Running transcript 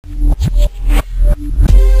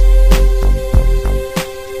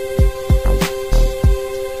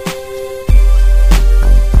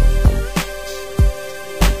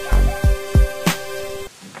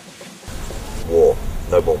War.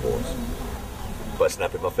 No more wars. By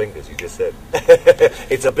snapping my fingers, you just said.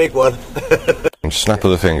 It's a big one. Snap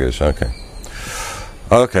of the fingers, okay.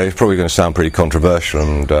 Okay, it's probably going to sound pretty controversial,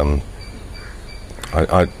 and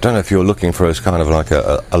I don't know if you're looking for as kind of like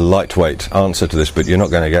a lightweight answer to this, but you're not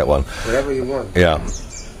going to get one. Whatever you want. Yeah.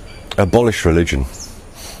 Abolish religion.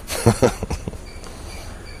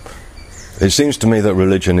 It seems to me that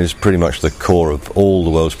religion is pretty much the core of all the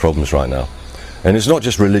world's problems right now. And it's not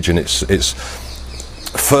just religion, it's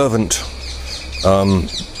fervent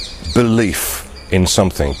belief in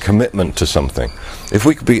something, commitment to something. If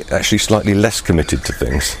we could be actually slightly less committed to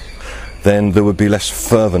things, then there would be less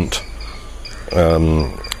fervent,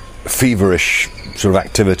 feverish sort of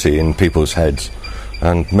activity in people's heads,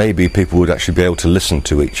 and maybe people would actually be able to listen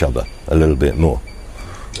to each other a little bit more.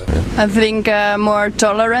 Yeah. I think more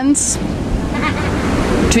tolerance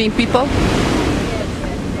between people,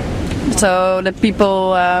 so that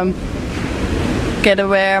people get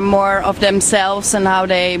aware more of themselves and how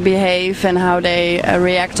they behave and how they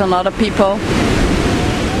react on other people,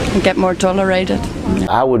 and get more tolerated.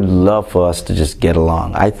 I would love for us to just get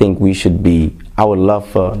along. I think we should be, I would love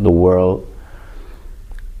for the world,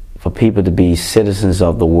 for people to be citizens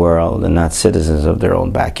of the world and not citizens of their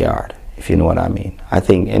own backyard, if you know what I mean. I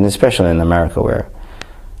think, and especially in America, where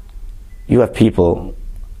you have people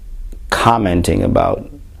commenting about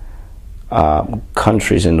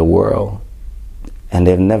countries in the world, and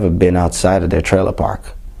they've never been outside of their trailer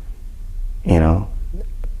park. You know,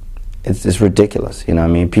 it's ridiculous. You know, I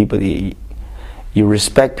mean, people, you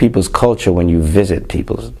respect people's culture when you visit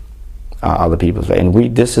people's other people's, and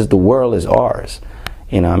this is, the world is ours.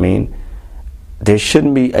 You know, I mean, there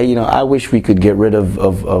shouldn't be. You know, I wish we could get rid of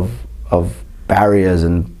barriers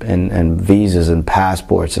and visas and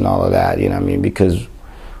passports and all of that. You know, what I mean, because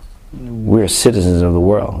we're citizens of the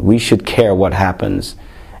world. We should care what happens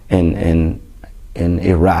in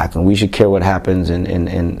Iraq, and we should care what happens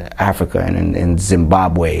in Africa and in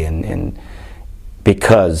Zimbabwe, and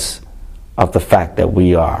because of the fact that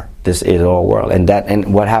this is our world,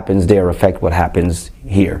 and what happens there affect what happens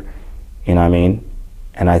here. You know what I mean?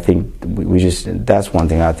 And I think that's one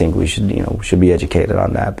thing I think we should be educated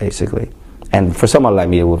on that, basically. And for someone like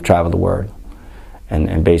me who have traveled the world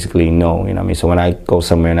and basically know, you know what I mean? So when I go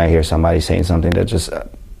somewhere and I hear somebody saying something that's just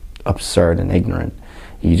absurd and ignorant,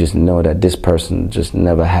 you just know that this person just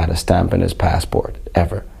never had a stamp in his passport,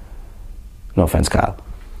 ever. No offense, Kyle.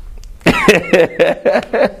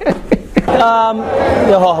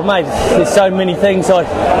 Oh, mate, there's so many things.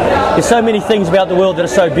 There's so many things about the world that are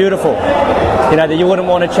so beautiful, you know, that you wouldn't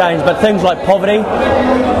want to change. But things like poverty,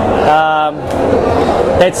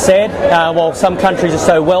 that's sad. While some countries are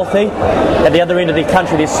so wealthy, at the other end of the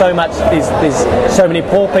country there's so many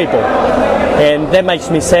poor people, and that makes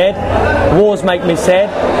me sad. Wars make me sad.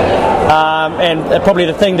 And probably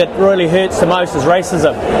the thing that really hurts the most is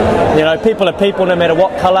racism. You know, people are people no matter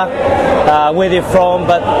what colour, where they're from,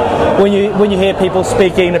 but when you hear people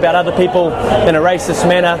speaking about other people in a racist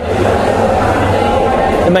manner,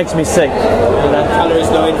 it makes me sick. You know? Colour is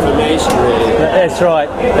no information, really. That's right.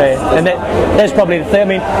 Yeah. And that's probably the thing. I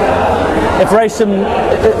mean,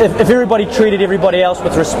 if everybody treated everybody else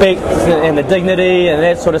with respect and the dignity and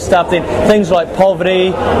that sort of stuff, then things like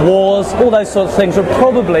poverty, wars, all those sorts of things would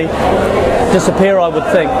probably disappear, I would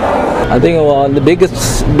think. I think the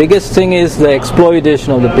biggest thing is the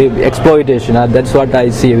exploitation of the people. Exploitation. That's what I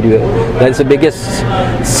see everywhere. That's the biggest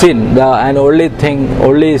sin.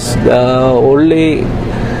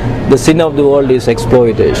 The sin of the world is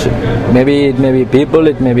exploitation. Maybe it may be people,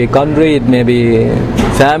 it may be country, it may be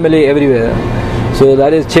family, everywhere. So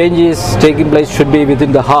that is, change is taking place should be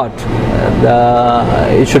within the heart.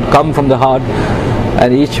 It should come from the heart,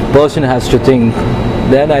 and each person has to think.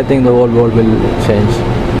 Then I think the whole world will change.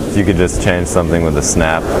 If you could just change something with a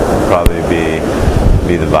snap, it'd probably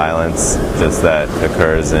be the violence just that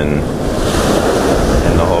occurs in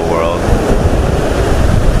the whole world.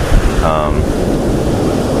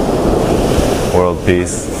 World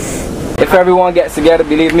peace. If everyone gets together,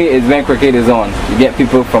 believe me, it's when cricket is on. You get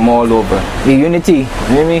people from all over. The unity, you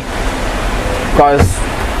hear me? Because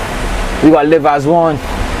we gotta live as one.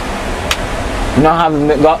 You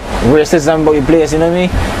don't got racism about your place, you know what I mean?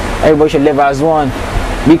 Everybody should live as one.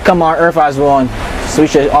 We come on earth as one, so we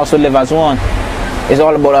should also live as one. It's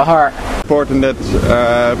all about the heart. It's important that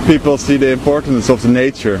people see the importance of the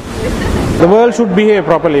nature. The world should behave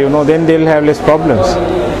properly, you know, then they'll have less problems.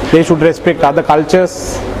 They should respect other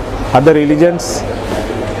cultures, other religions,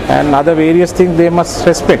 and other various things they must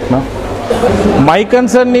respect. No? My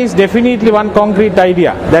concern is definitely one concrete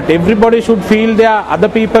idea, that everybody should feel their other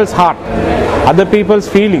people's heart, other people's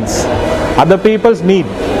feelings, other people's need,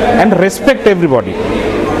 and respect everybody.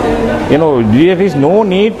 You know, there is no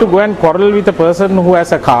need to go and quarrel with a person who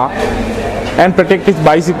has a car and protect his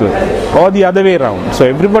bicycle, or the other way around. So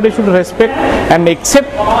everybody should respect and accept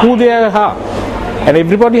who they are. And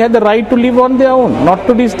everybody has the right to live on their own, not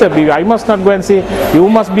to disturb you. I must not go and say, you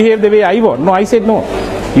must behave the way I want. No, I said no.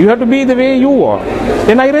 You have to be the way you are.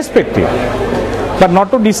 Then I respect you. But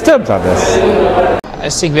not to disturb others. I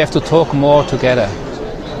think we have to talk more together.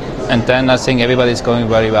 And then I think everybody's going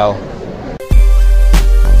very well.